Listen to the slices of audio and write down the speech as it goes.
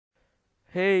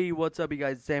Hey, what's up, you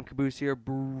guys? Sam Caboose here,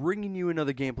 bringing you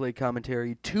another gameplay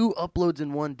commentary. 2 uploads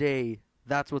in one day.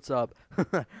 That's what's up.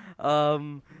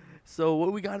 um, so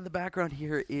what we got in the background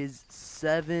here is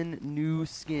 7 new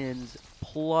skins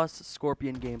plus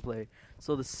Scorpion gameplay.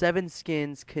 So the 7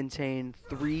 skins contain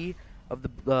 3 of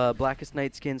the Blackest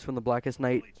Night skins from the Blackest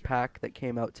Night pack that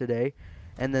came out today,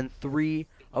 and then 3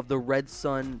 of the Red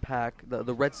Sun pack,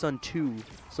 the Red Sun 2.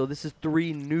 So this is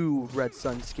 3 new Red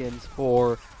Sun skins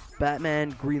for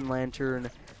Batman, Green Lantern,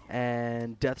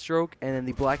 and Deathstroke, and then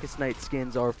the Blackest Night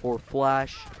skins are for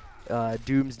Flash,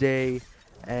 Doomsday,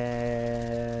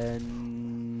 and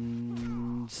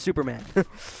Superman.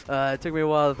 It took me a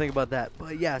while to think about that,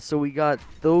 but yeah, so we got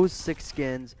those 6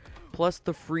 skins, plus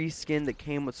the free skin that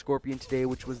came with Scorpion today,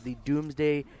 which was the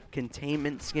Doomsday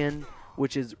Containment skin,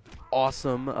 which is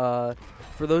awesome.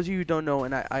 For those of you who don't know,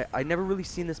 and I never really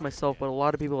seen this myself, but a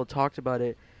lot of people have talked about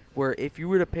it, where if you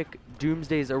were to pick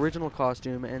Doomsday's original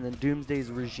costume and then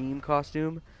Doomsday's regime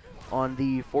costume on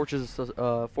the Fortress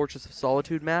of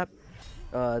Solitude map,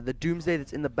 the Doomsday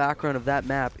that's in the background of that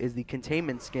map is the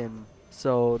Containment skin.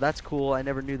 So that's cool. I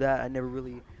never knew that. I never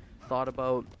really thought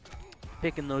about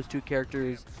picking those 2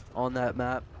 characters on that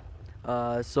map.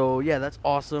 So yeah, that's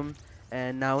awesome.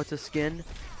 And now it's a skin.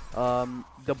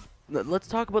 Let's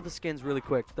talk about the skins really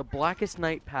quick. The Blackest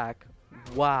Night pack.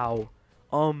 Wow.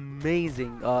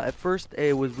 Amazing. At first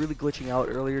it was really glitching out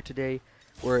earlier today,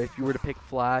 where if you were to pick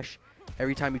Flash,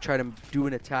 every time you try to do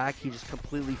an attack, he just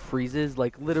completely freezes.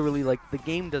 Like literally, like the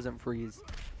game doesn't freeze,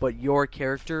 but your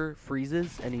character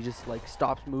freezes and he just like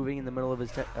stops moving in the middle of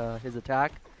his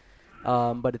attack.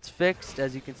 But it's fixed,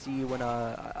 as you can see when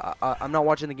I'm not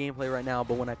watching the gameplay right now,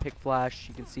 but when I pick Flash,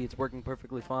 you can see it's working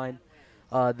perfectly fine.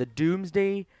 The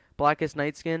Doomsday Blackest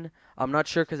Night skin, I'm not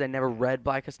sure because I never read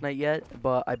Blackest Night yet,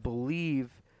 but I believe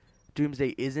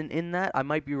Doomsday isn't in that. I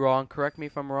might be wrong. Correct me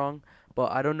if I'm wrong,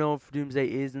 but I don't know if Doomsday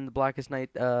is in the Blackest Night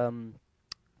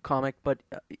comic, but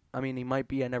I mean, he might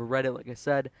be. I never read it, like I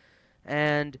said.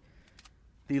 And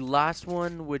the last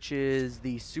one, which is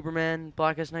the Superman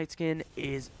Blackest Night skin,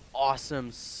 is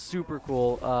awesome. Super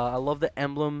cool. I love the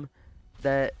emblem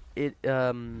that it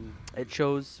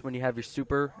shows when you have your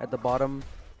super at the bottom.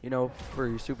 You know, for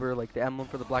your super, like the emblem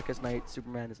for the Blackest Night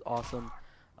Superman is awesome.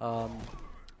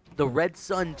 The Red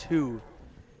Sun 2.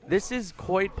 This is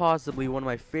quite possibly one of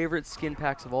my favorite skin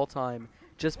packs of all time,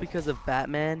 just because of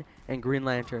Batman and Green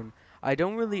Lantern. I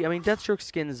mean, Deathstroke's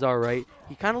skin is alright.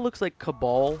 He kind of looks like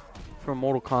Cabal from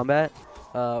Mortal Kombat.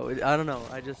 I don't know.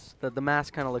 The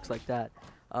mask kind of looks like that.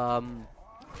 But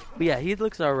yeah, he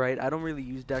looks alright. I don't really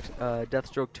use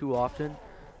Deathstroke too often,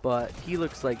 but he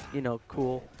looks like, you know,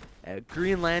 cool.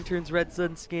 Green Lantern's Red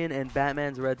Sun skin and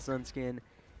Batman's Red Sun skin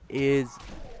is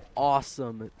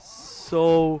awesome.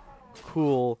 So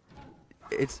cool.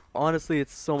 It's honestly,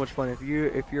 it's so much fun. If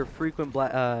you're a frequent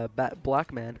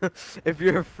black man, if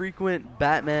you're a frequent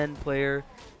Batman player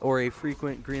or a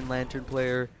frequent Green Lantern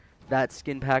player, that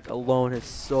skin pack alone is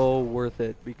so worth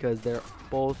it because they're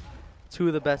both 2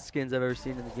 of the best skins I've ever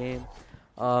seen in the game.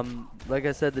 Like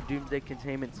I said, the Doomsday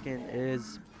Containment skin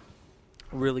is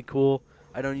really cool.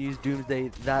 I don't use Doomsday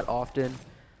that often.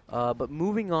 But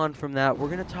moving on from that, we're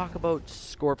going to talk about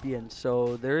Scorpion.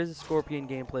 So there is a Scorpion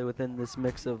gameplay within this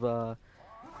mix of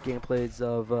gameplays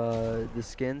of the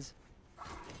skins.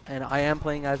 And I am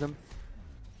playing as him.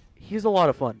 He's a lot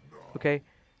of fun, okay?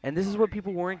 And this is what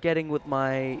people weren't getting with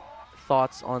my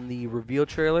thoughts on the reveal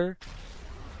trailer.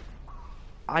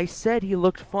 I said he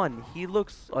looked fun. He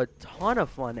looks a ton of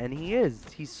fun, and he is.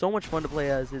 He's so much fun to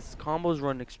play as. His combos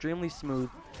run extremely smooth,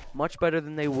 much better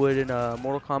than they would in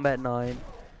Mortal Kombat 9.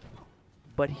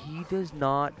 But he does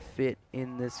not fit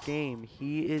in this game.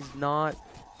 He is not,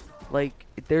 like,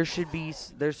 there's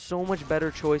so much better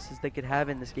choices they could have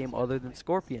in this game other than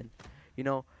Scorpion. You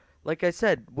know, like I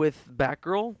said, with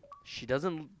Batgirl,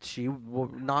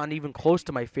 not even close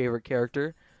to my favorite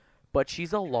character, but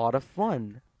she's a lot of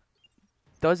fun.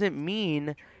 Doesn't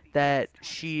mean that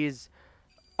she's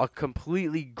a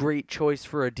completely great choice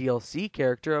for a DLC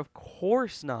character. Of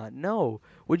course not. No.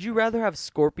 Would you rather have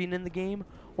Scorpion in the game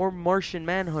or Martian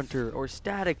Manhunter or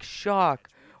Static Shock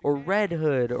or Red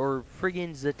Hood or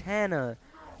friggin' Zatanna?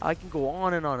 I can go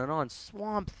on and on and on.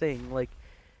 Swamp Thing, like,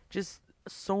 just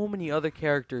so many other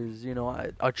characters, you know,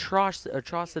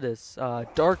 Atrocitus,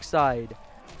 Darkseid,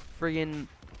 friggin',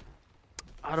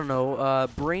 I don't know,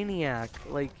 Brainiac,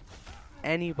 like,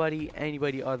 anybody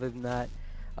other than that.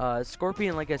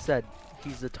 Scorpion, like I said,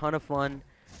 he's a ton of fun.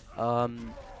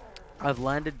 I've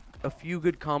landed a few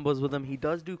good combos with him. He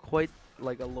does do quite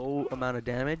like a low amount of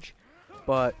damage,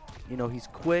 but you know, he's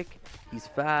quick, he's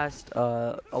fast.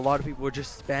 A lot of people are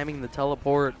just spamming the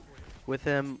teleport with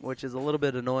him, which is a little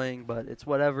bit annoying, but it's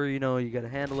whatever, you know, you gotta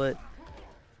handle it.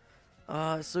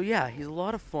 So yeah, he's a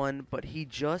lot of fun, but he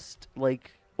just,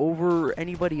 like, over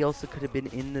anybody else that could have been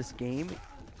in this game,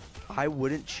 I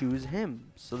wouldn't choose him.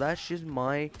 So that's just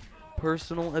my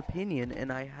personal opinion,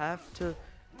 and I have to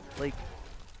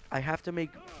make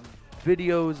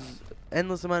videos,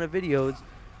 endless amount of videos,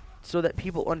 so that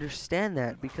people understand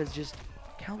that, because just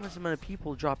countless amount of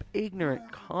people drop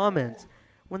ignorant comments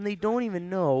when they don't even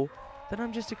know that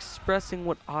I'm just expressing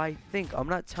what I think. I'm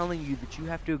not telling you that you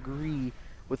have to agree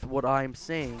with what I'm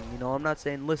saying. You know, I'm not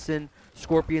saying, listen,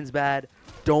 Scorpion's bad,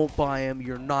 don't buy him,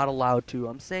 you're not allowed to.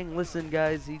 I'm saying, listen,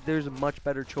 guys, there's much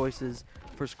better choices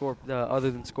for other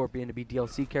than Scorpion to be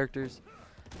DLC characters.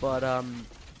 But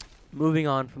moving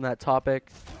on from that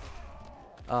topic,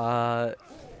 I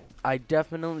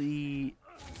definitely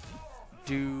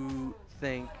do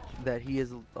think that he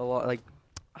is a lot, like,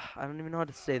 I don't even know how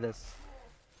to say this.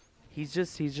 He's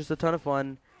just a ton of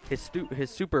fun. His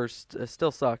super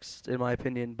still sucks, in my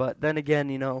opinion. But then again,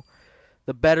 you know,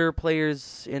 the better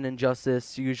players in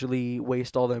Injustice usually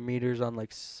waste all their meters on,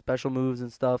 like, special moves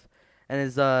and stuff. And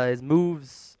his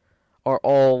moves are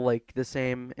all, like, the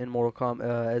same in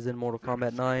as in Mortal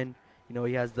Kombat 9. You know,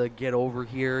 he has the get over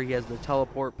here. He has the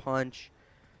teleport punch.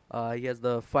 He has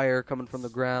the fire coming from the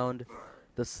ground.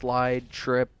 The slide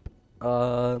trip.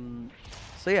 So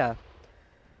yeah.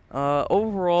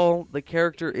 Overall, the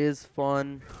character is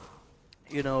fun.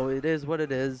 You know, it is what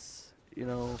it is. You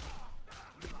know,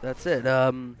 that's it.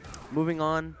 Moving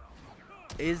on.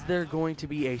 Is there going to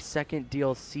be a second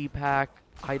DLC pack?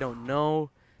 I don't know.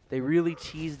 They really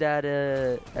teased at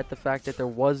the fact that there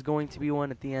was going to be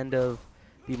one at the end of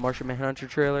the Martian Manhunter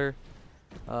trailer.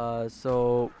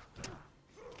 So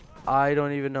I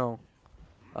don't even know.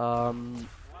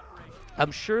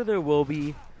 I'm sure there will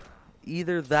be.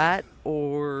 Either that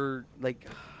or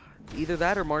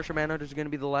Martian Manhunter is going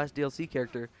to be the last DLC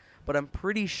character. But I'm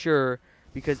pretty sure,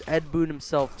 because Ed Boon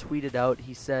himself tweeted out,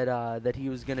 he said that he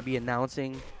was going to be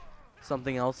announcing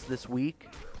something else this week.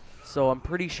 So I'm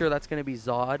pretty sure that's going to be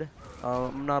Zod.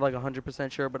 I'm not like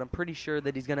 100% sure, but I'm pretty sure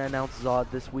that he's going to announce Zod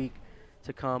this week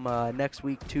to come next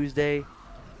week, Tuesday.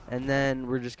 And then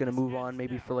we're just going to move on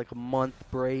maybe for like a month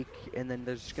break. And then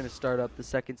they're just going to start up the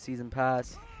second season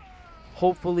pass.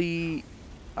 Hopefully,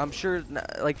 I'm sure,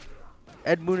 like,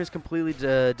 Ed Boon is completely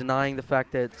denying the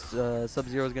fact that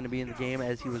Sub-Zero is going to be in the game,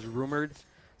 as he was rumored.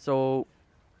 So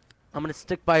I'm going to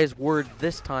stick by his word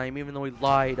this time, even though he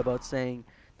lied about saying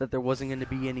that there wasn't going to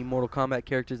be any Mortal Kombat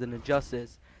characters in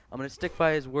Injustice. I'm going to stick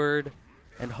by his word,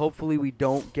 and hopefully we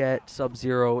don't get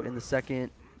Sub-Zero in the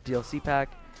second DLC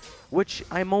pack, which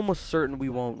I'm almost certain we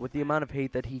won't. With the amount of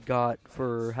hate that he got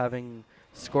for having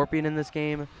Scorpion in this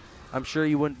game, I'm sure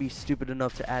you wouldn't be stupid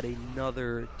enough to add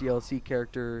another DLC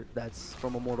character that's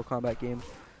from a Mortal Kombat game.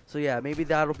 So yeah, maybe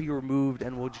that'll be removed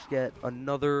and we'll just get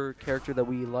another character that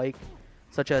we like,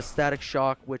 such as Static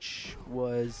Shock, which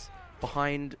was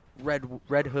behind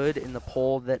Red Hood in the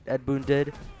poll that Ed Boon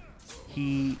did.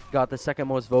 He got the second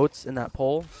most votes in that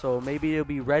poll, so maybe it'll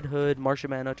be Red Hood,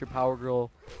 Martian Manhunter, Power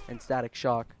Girl, and Static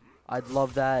Shock. I'd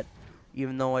love that.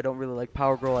 Even though I don't really like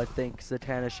Power Girl, I think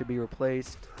Zatanna should be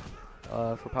replaced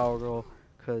for Power Girl,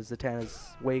 because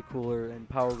Zatanna's way cooler, and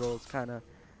Power Girl is kind of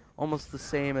almost the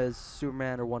same as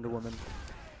Superman or Wonder Woman.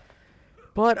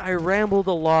 But I rambled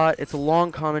a lot. It's a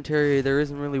long commentary. There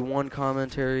isn't really one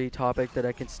commentary topic that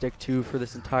I can stick to for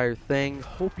this entire thing.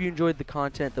 Hope you enjoyed the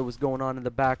content that was going on in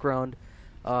the background.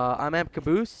 I'm Amp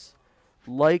Caboose.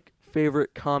 Like,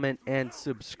 favorite, comment, and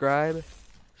subscribe.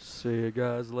 See you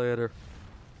guys later.